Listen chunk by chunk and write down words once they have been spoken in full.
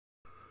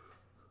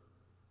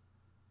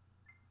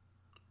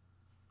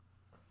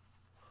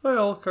Hi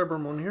all,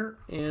 Kybermon here,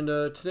 and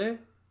today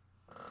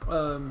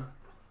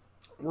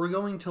we're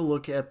going to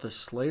look at The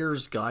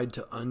Slayer's Guide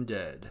to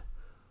Undead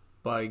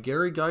by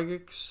Gary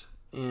Gygax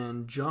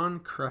and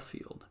John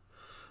Creffield.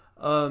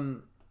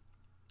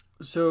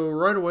 So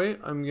right away,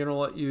 I'm going to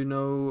let you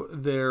know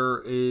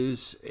there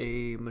is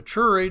a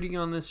mature rating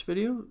on this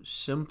video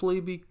simply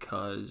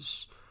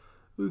because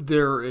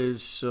there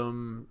is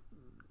some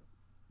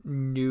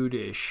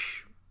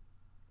nudish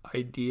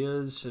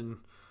ideas and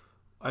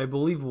I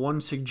believe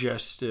one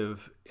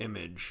suggestive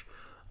image.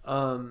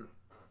 So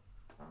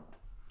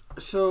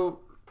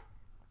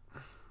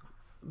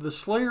the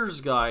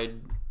Slayer's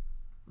Guide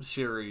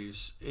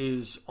series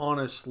is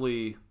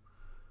honestly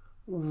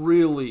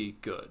really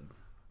good.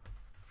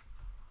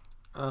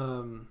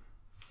 As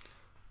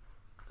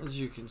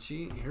you can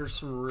see, here's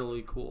some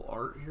really cool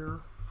art here.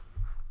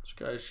 This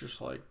guy's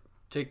just like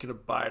taking a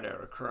bite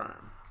out of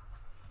crime.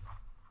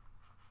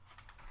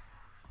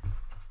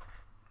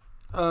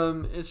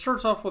 It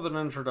starts off with an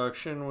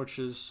introduction, which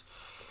is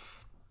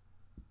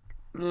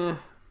kind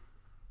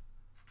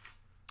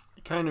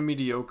of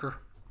mediocre.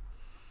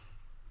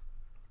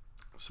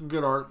 Some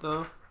good art,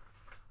 though.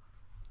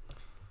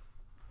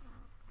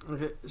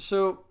 Okay,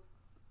 so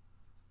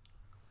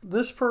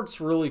this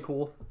part's really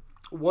cool.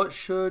 What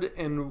should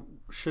and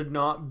should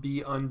not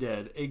be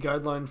undead? A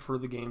guideline for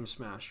the game's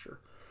master.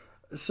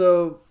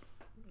 So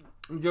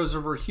it goes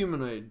over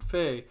humanoid,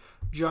 fae,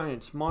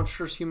 giants,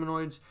 monstrous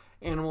humanoids,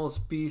 animals,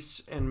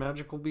 beasts, and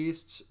magical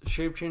beasts,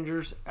 shape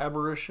changers,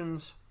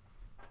 aberrations,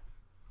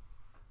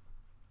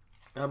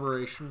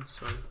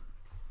 sorry.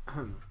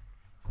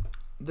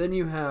 Then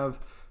you have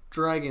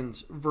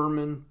dragons,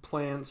 vermin,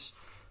 plants,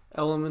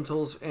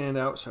 elementals, and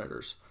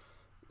outsiders.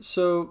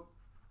 So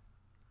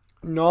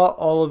not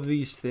all of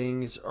these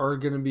things are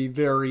going to be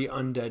very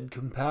undead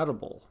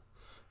compatible,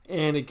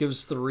 and it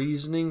gives the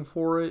reasoning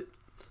for it.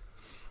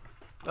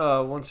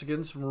 Once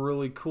again, some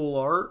really cool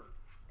art.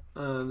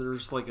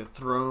 There's like a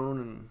throne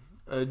and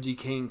a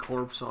decaying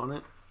corpse on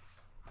it.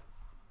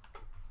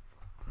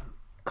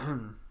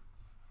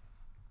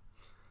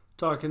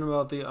 Talking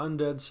about the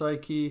undead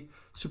psyche,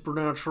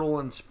 supernatural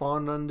and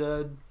spawned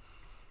undead,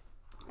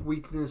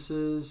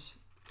 weaknesses,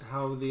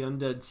 how the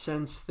undead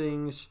sense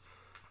things.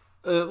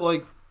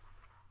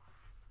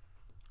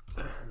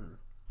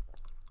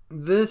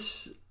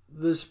 This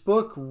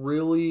book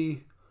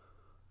really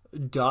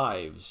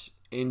dives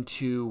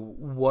into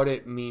what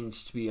it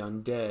means to be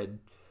undead.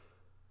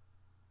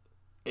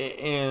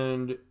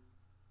 And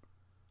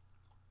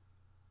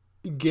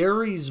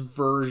Gary's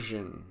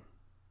version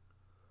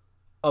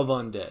of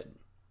undead.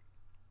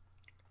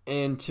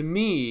 And to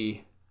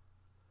me,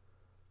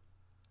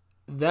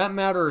 that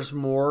matters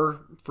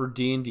more for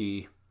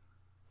D&D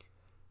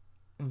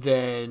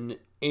than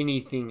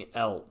anything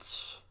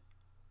else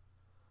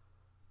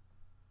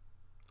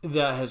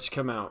that has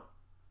come out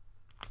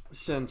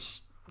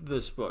since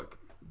this book.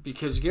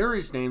 Because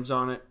Gary's name's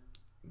on it.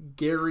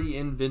 Gary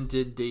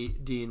invented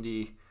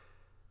D&D.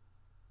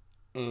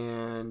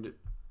 And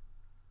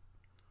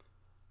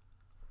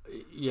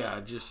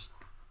yeah, just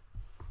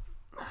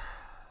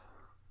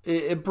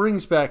it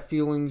brings back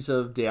feelings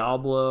of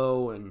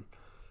Diablo and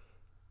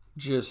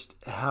just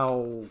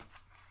how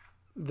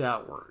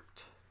that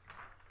worked.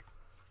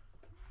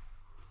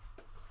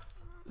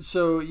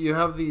 So you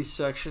have these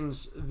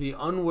sections: the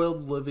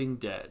unwilled living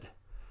dead.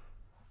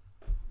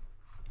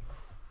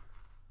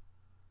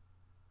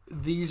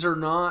 These are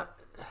not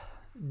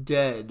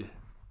dead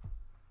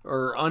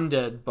or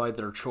undead by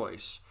their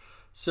choice.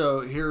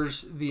 So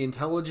here's the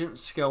intelligent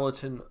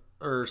skeleton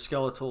or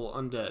skeletal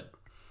undead.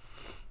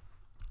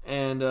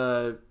 And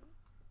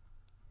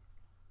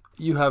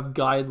you have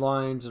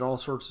guidelines and all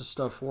sorts of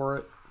stuff for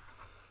it.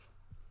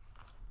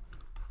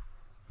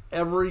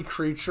 Every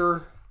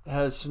creature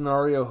has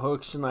scenario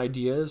hooks and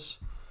ideas.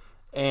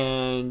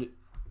 And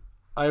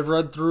I've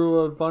read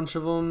through a bunch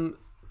of them.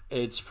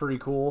 It's pretty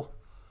cool.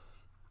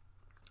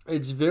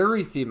 It's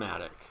very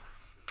thematic.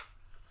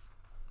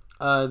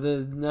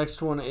 The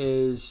next one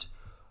is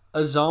intelligent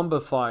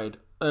zombified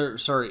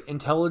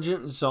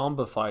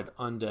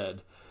undead.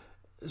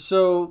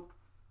 So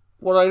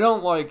what I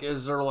don't like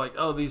is they're like,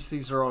 oh, these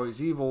things are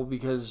always evil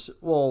because,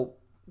 well,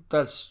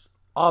 that's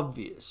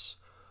obvious.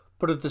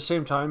 But at the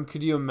same time,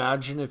 could you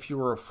imagine if you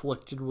were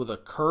afflicted with a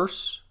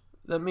curse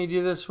that made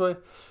you this way?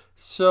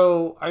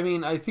 So, I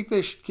mean, I think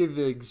they should give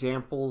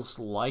examples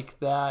like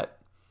that.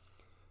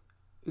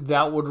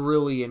 That would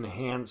really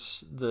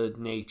enhance the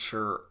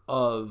nature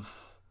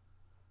of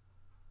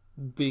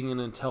being an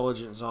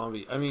intelligent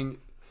zombie. I mean,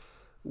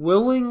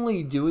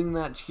 willingly doing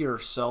that to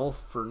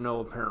yourself for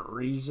no apparent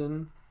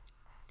reason,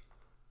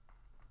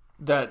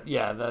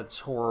 that's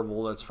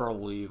horrible. That's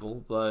probably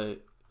evil.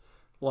 But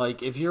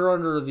like, if you're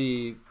under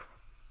the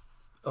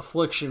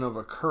affliction of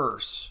a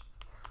curse,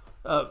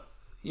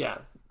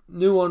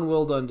 new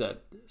unwilled undead,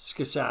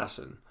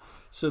 Skasassin.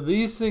 So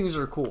these things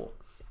are cool.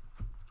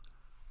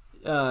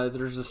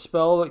 There's a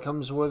spell that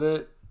comes with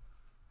it.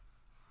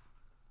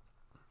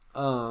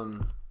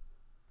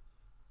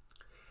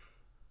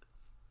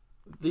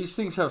 These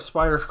things have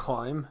spider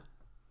climb.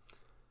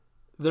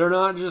 they're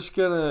not just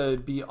gonna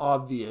be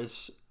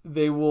obvious.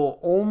 They will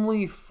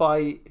only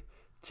fight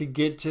to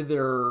get to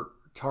their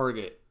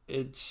target.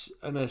 It's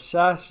an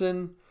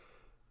assassin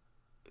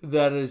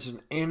that is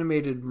an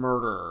animated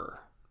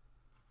murderer,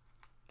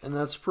 and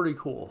that's pretty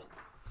cool.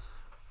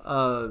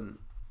 And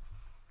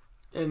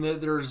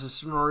that there's a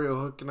scenario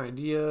hook and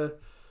idea,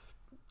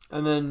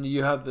 and then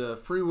you have the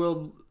free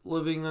will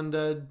living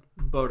undead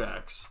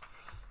Gygax,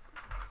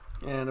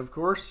 and of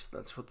course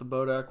that's what the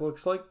Gygax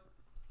looks like.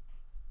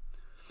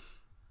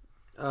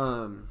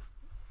 And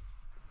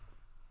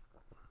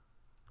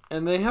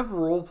they have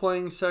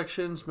role-playing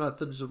sections,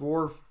 methods of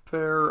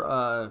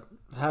warfare,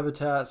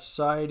 habitat,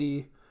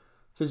 society,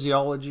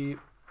 physiology,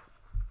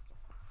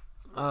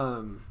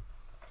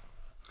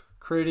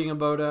 creating a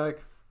Gygax.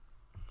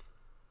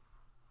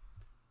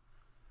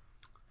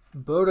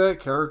 Gygax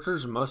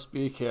characters must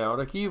be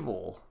chaotic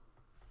evil.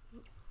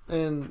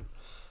 And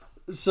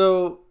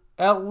so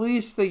at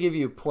least they give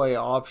you play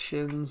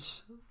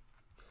options.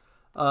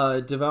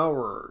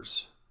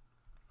 Devourers.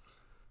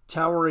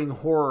 Towering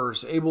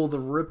horrors, able to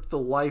rip the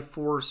life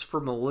force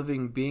from a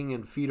living being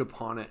and feed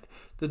upon it.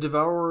 The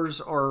Devourers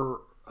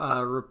are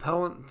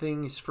repellent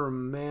things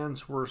from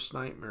man's worst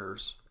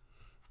nightmares.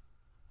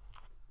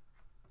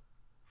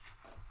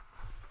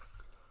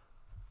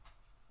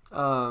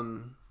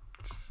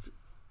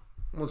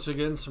 Once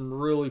again, some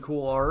really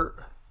cool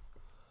art.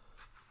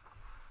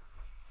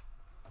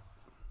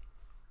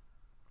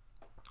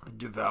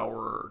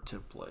 Devourer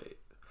template.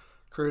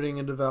 Creating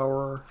a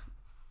Devourer.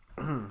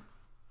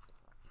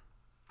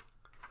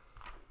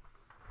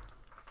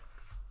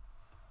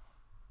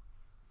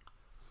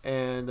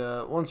 And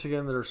once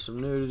again, there's some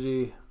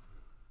nudity.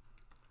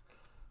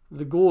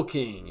 The Ghoul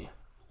King.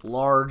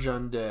 Large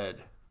undead.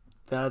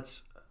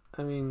 That's,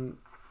 I mean...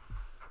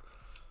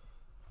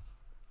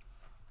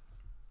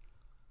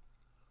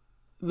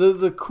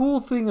 The cool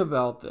thing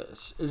about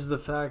this is the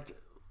fact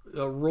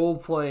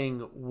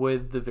role-playing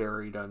with the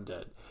varied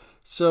undead.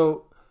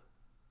 So,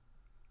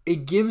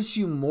 it gives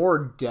you more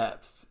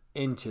depth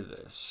into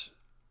this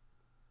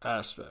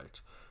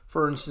aspect.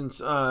 For instance,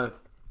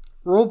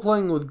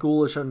 role-playing with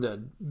ghoulish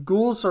undead.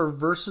 Ghouls are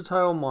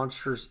versatile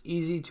monsters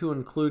easy to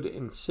include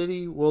in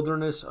city,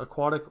 wilderness,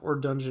 aquatic, or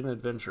dungeon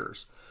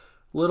adventures.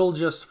 Little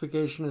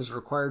justification is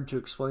required to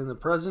explain the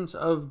presence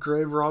of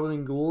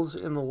grave-robbing ghouls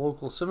in the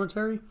local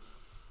cemetery.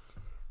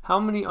 How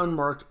many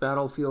unmarked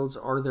battlefields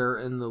are there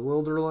in the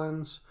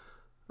Wilderlands,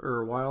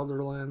 or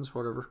Wilderlands,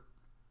 whatever,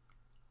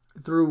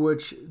 through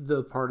which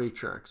the party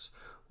treks?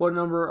 What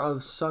number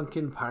of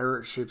sunken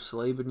pirate ships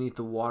lay beneath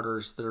the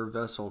waters their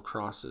vessel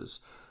crosses?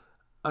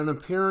 An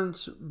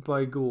appearance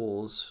by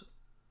ghouls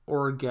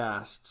or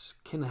ghasts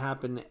can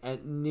happen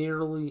at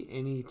nearly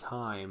any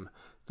time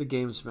the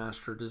game's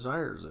master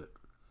desires it.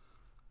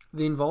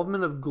 The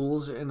involvement of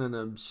ghouls in an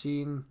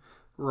obscene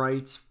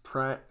rites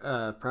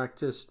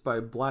practiced by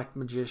black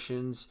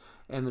magicians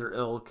and their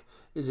ilk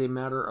is a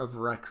matter of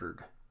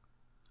record.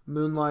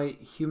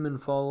 Moonlight human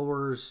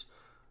followers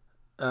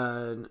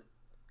an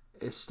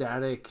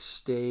ecstatic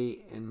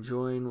state and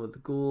join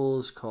with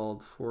ghouls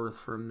called forth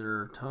from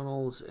their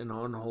tunnels in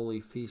unholy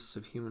feasts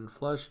of human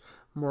flesh.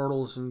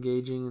 Mortals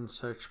engaging in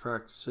such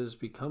practices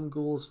become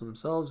ghouls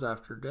themselves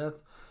after death,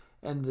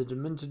 and the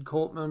demented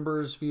cult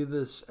members view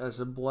this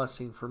as a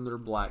blessing from their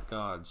black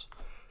gods.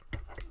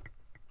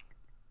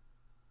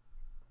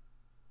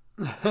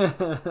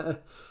 I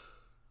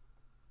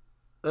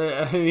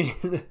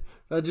mean,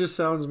 that just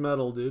sounds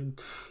metal,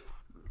 dude.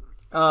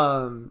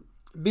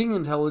 Being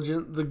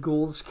intelligent, the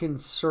ghouls can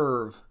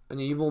serve an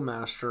evil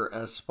master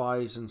as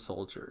spies and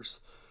soldiers.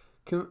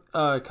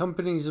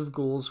 Companies of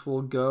ghouls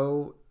will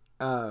go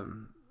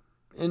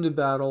into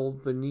battle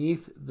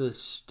beneath the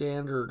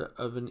standard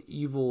of an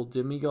evil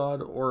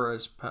demigod or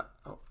as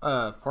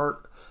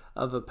part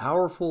of a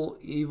powerful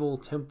evil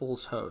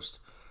temple's host.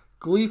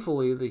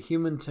 Gleefully, the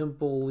human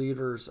temple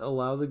leaders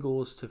allow the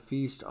ghouls to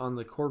feast on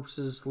the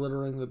corpses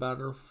littering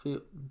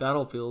the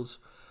battlefields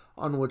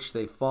on which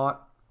they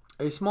fought,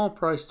 a small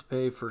price to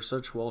pay for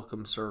such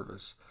welcome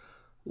service.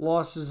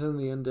 Losses in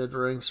the undead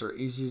ranks are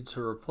easy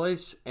to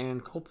replace,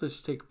 and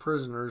cultists take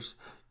prisoners,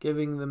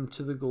 giving them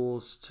to the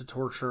ghouls to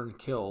torture and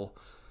kill,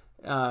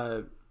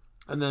 and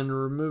then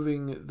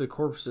removing the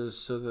corpses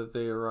so that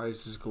they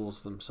arise as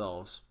ghouls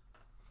themselves.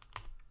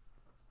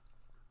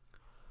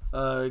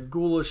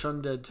 Ghoulish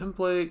undead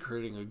template,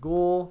 creating a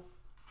ghoul.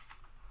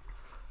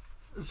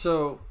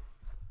 So,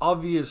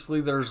 obviously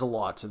there's a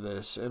lot to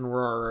this, and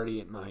we're already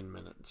at 9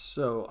 minutes.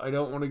 So, I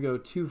don't want to go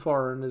too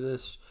far into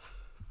this.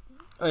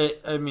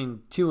 I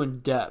mean, too in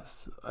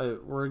depth.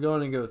 We're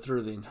going to go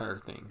through the entire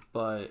thing,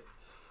 but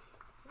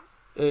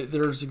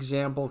there's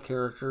example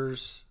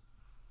characters,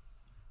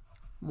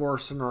 more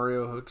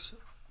scenario hooks,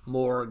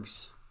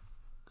 morgues.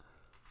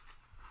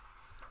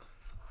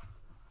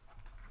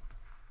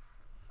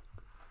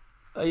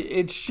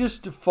 It's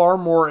just far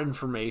more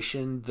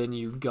information than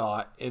you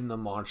got in the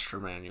monster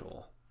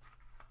manual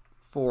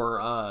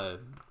for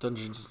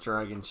Dungeons &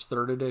 Dragons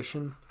 3rd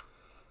edition.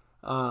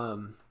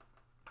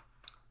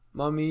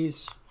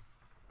 Mummies.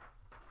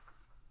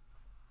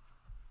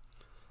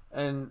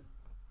 And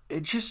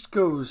it just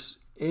goes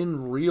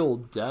in real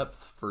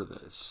depth for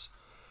this.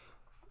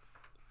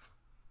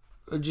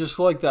 Just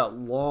like that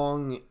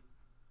long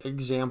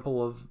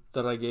example of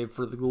that I gave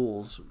for the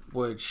ghouls,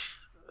 which,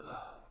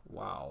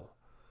 wow.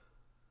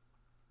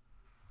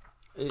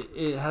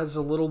 It has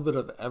a little bit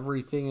of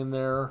everything in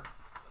there.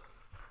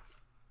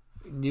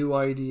 New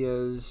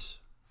ideas.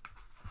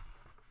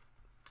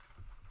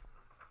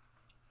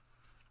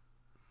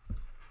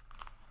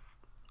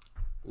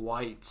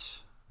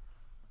 Lights.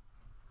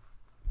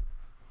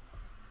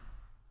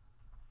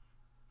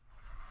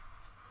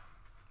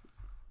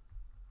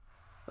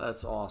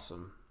 That's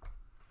awesome.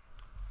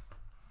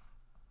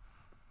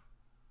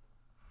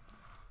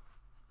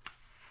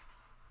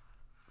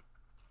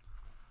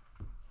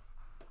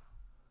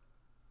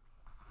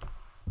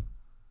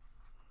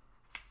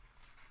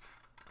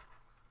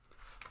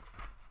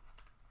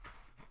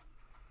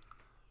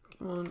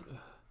 Come on.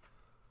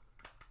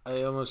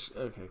 I almost...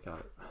 Okay, got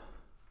it.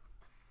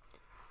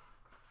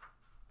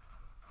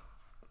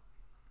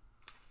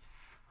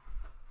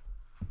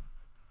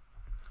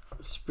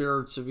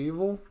 Spirits of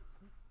Evil.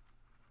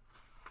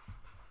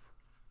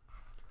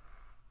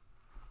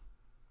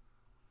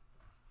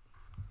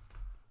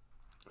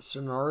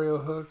 Scenario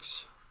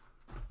hooks.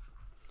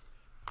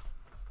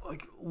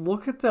 Like,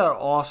 look at that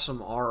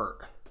awesome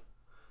art.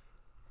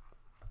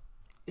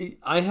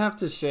 I have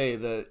to say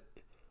that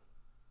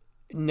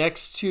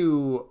next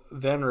to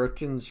Van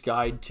Richten's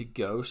Guide to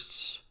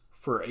Ghosts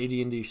for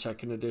AD&D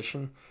 2nd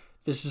Edition,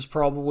 this is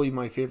probably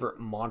my favorite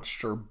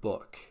monster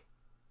book.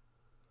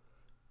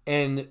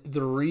 And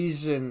the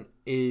reason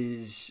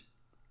is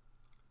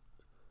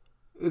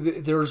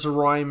there's a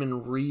rhyme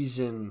and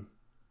reason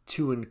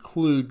to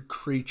include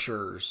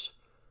creatures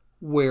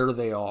where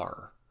they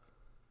are.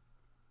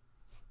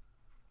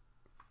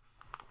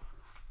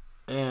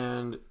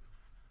 And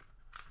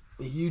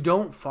you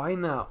don't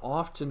find that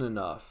often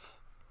enough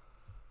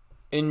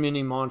in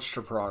many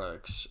monster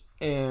products.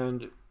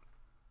 And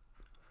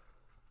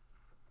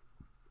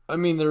I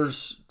mean,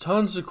 there's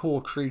tons of cool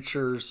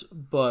creatures,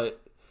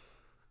 but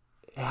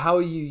how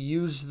you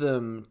use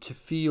them to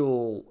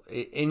feel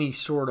any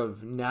sort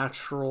of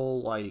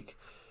natural, like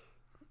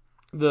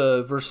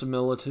the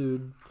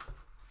verisimilitude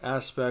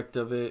aspect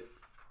of it.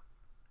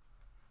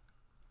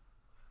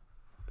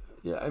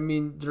 Yeah, I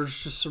mean,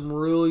 there's just some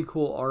really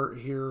cool art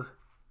here.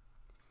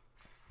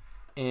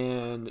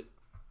 And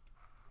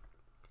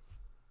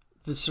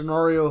the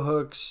scenario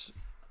hooks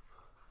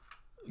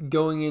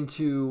going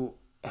into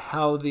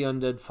how the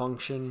undead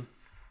function.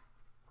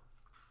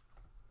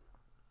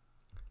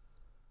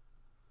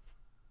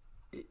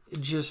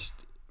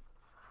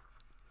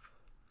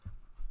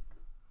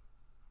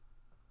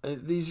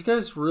 These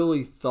guys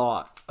really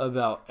thought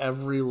about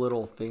every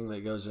little thing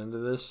that goes into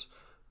this,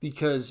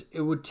 because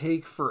it would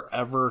take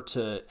forever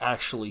to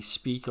actually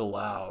speak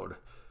aloud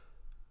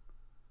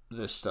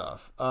this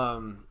stuff.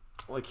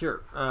 Like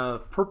here,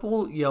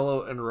 purple,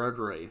 yellow, and red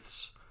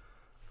wraiths.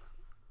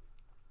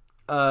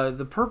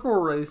 The purple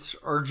wraiths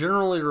are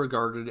generally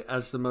regarded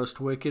as the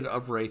most wicked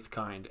of wraith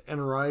kind,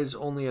 and rise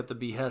only at the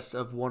behest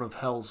of one of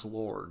Hell's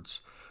lords.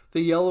 The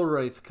yellow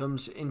wraith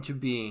comes into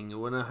being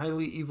when a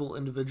highly evil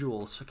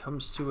individual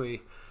succumbs to a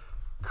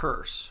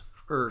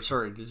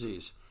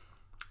disease.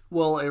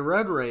 While a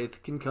red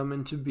wraith can come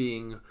into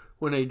being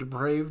when a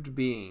depraved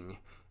being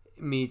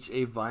meets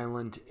a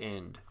violent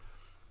end.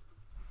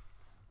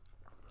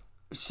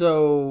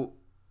 So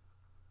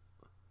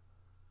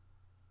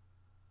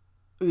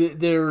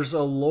there's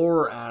a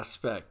lore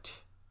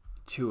aspect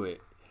to it.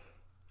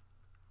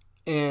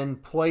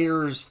 And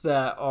players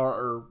that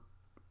are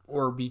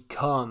or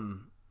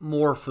become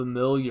more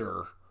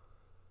familiar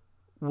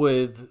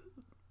with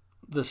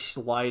the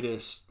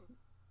slightest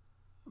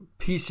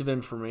piece of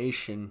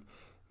information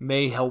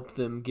may help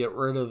them get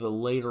rid of a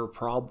later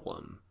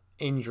problem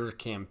in your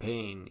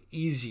campaign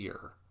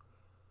easier.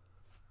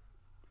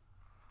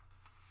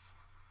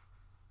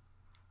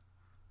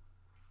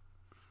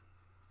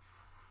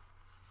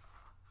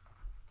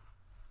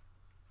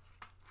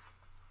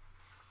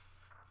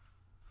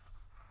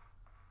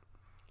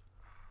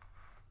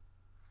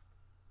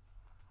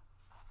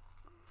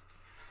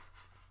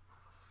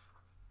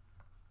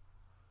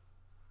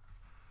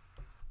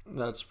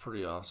 That's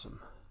pretty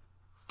awesome.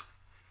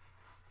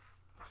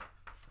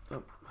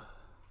 Oh.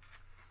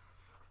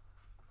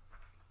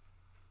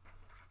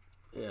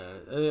 Yeah,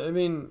 I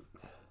mean,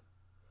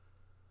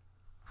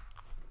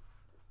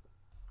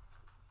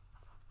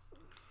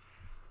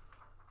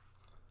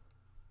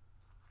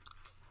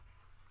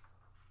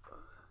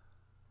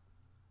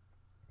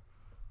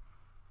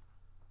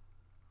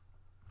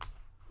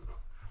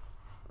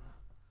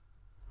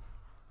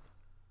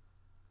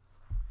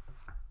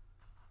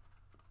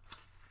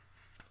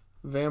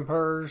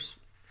 vampires.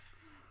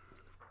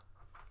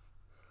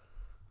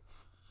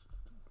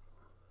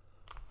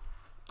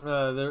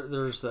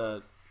 There's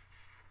that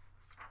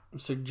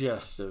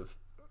suggestive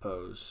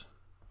pose.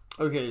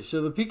 Okay,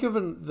 so the Peak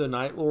of the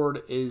Night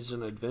Lord is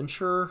an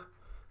adventurer.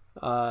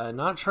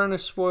 Not trying to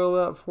spoil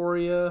that for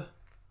you,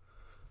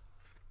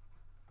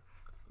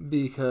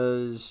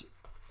 because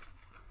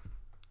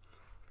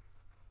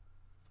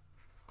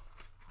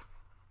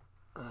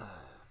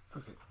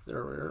okay,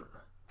 there we are.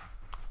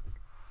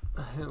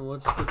 And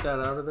let's get that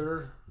out of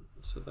there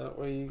so that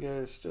way you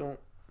guys don't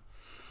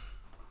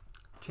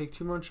take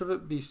too much of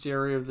it.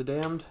 Bestiary of the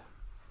Damned.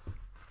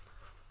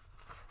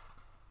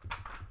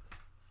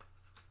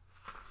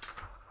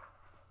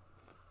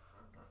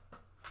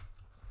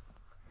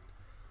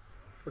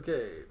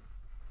 Okay.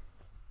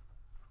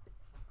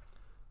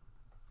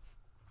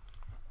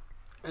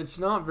 It's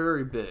not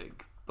very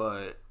big,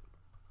 but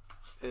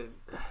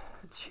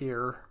it's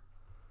here.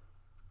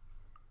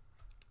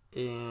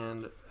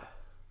 And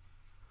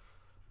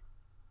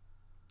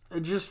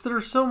it just,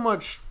 there's so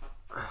much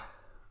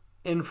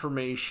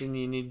information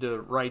you need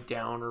to write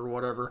down or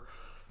whatever.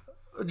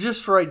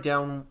 Just write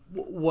down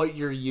what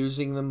you're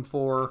using them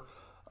for.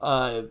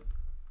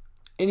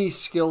 Any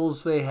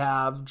skills they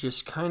have,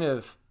 just kind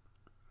of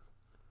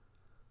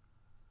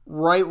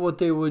write what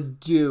they would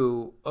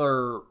do,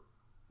 or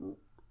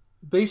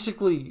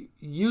basically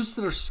use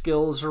their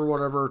skills or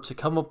whatever to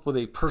come up with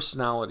a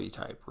personality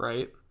type,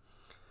 right?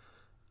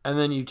 And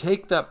then you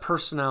take that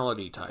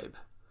personality type,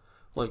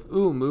 like,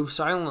 ooh, move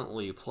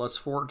silently, plus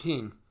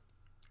 14.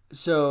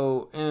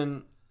 So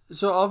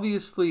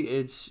obviously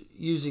it's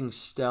using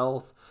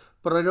stealth,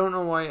 but I don't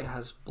know why it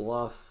has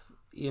bluff,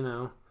 you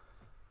know.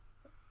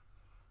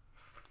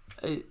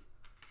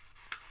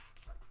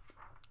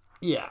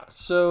 Yeah,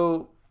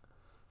 so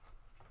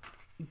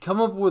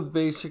come up with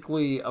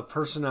basically a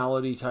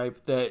personality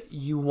type that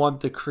you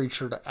want the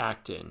creature to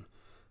act in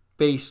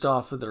based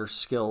off of their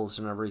skills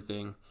and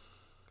everything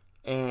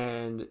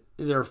and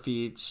their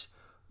feats.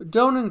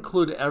 Don't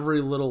include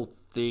every little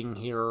thing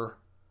here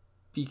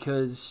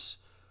because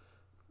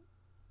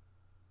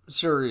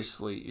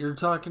seriously, you're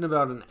talking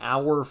about an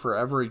hour for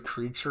every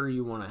creature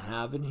you want to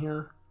have in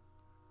here.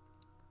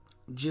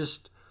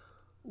 Just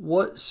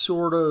what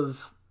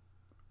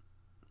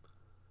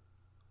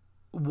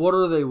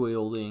are they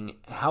wielding?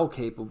 How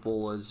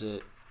capable is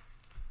it?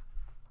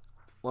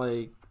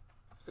 Like,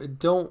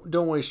 don't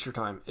waste your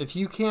time. If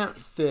you can't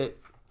fit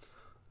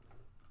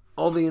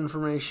all the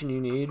information you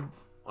need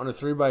on a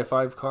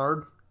 3x5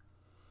 card,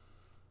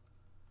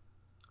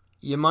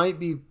 you might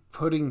be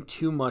putting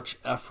too much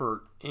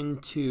effort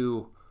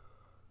into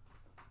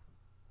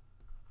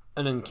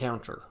an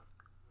encounter.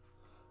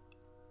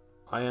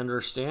 I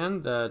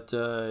understand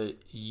that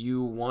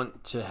you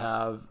want to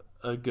have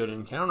a good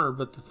encounter,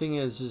 but the thing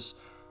is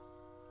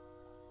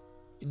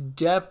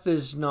depth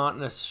is not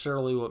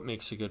necessarily what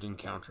makes a good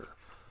encounter.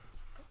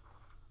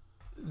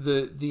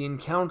 The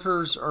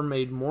encounters are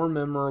made more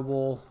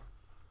memorable.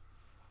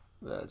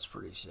 That's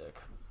pretty sick.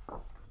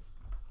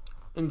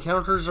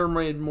 Encounters are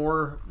made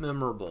more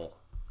memorable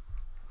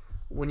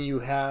when you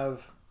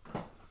have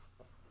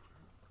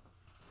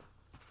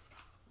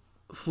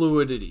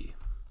fluidity.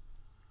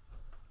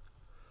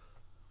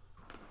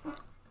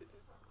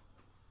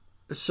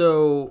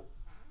 So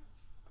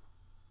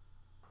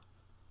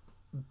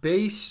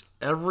base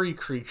every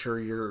creature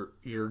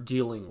you're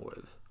dealing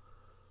with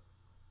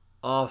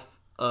off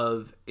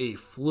of a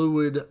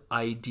fluid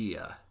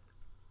idea.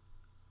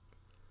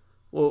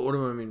 Well, what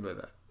do I mean by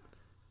that?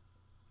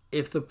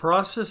 If the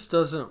process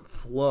doesn't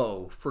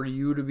flow for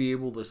you to be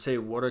able to say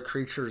what a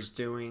creature is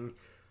doing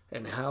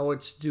and how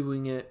it's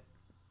doing it,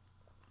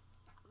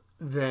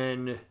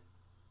 then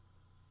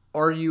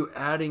are you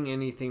adding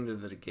anything to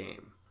the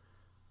game?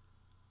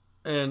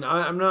 And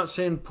I'm not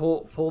saying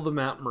pull the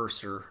Matt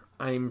Mercer.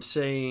 I'm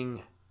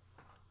saying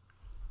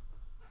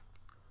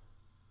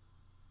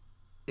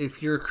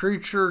if your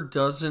creature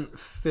doesn't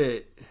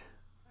fit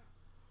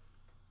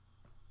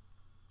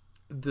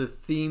the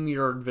theme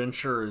your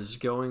adventure is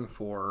going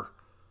for,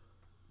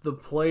 the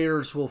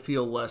players will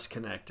feel less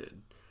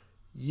connected.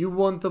 You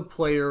want the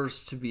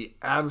players to be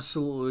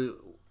absolutely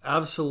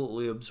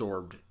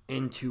absorbed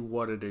into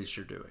what it is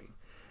you're doing.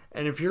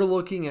 And if you're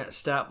looking at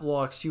stat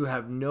blocks you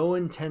have no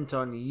intent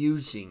on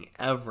using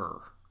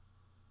ever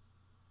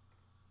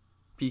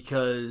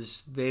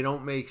because they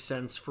don't make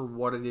sense for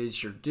what it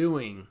is you're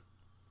doing,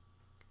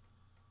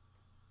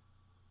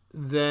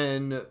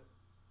 then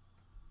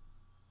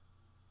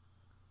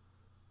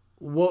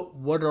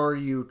what are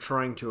you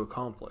trying to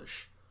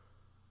accomplish?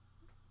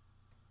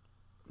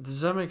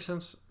 Does that make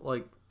sense?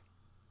 Like,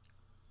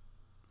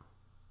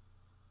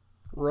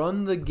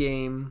 run the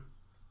game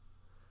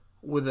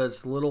with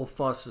as little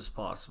fuss as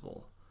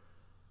possible.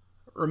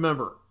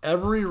 Remember,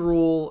 every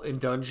rule in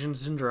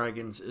Dungeons and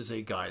Dragons is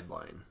a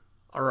guideline.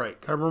 All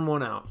right, covering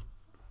one out.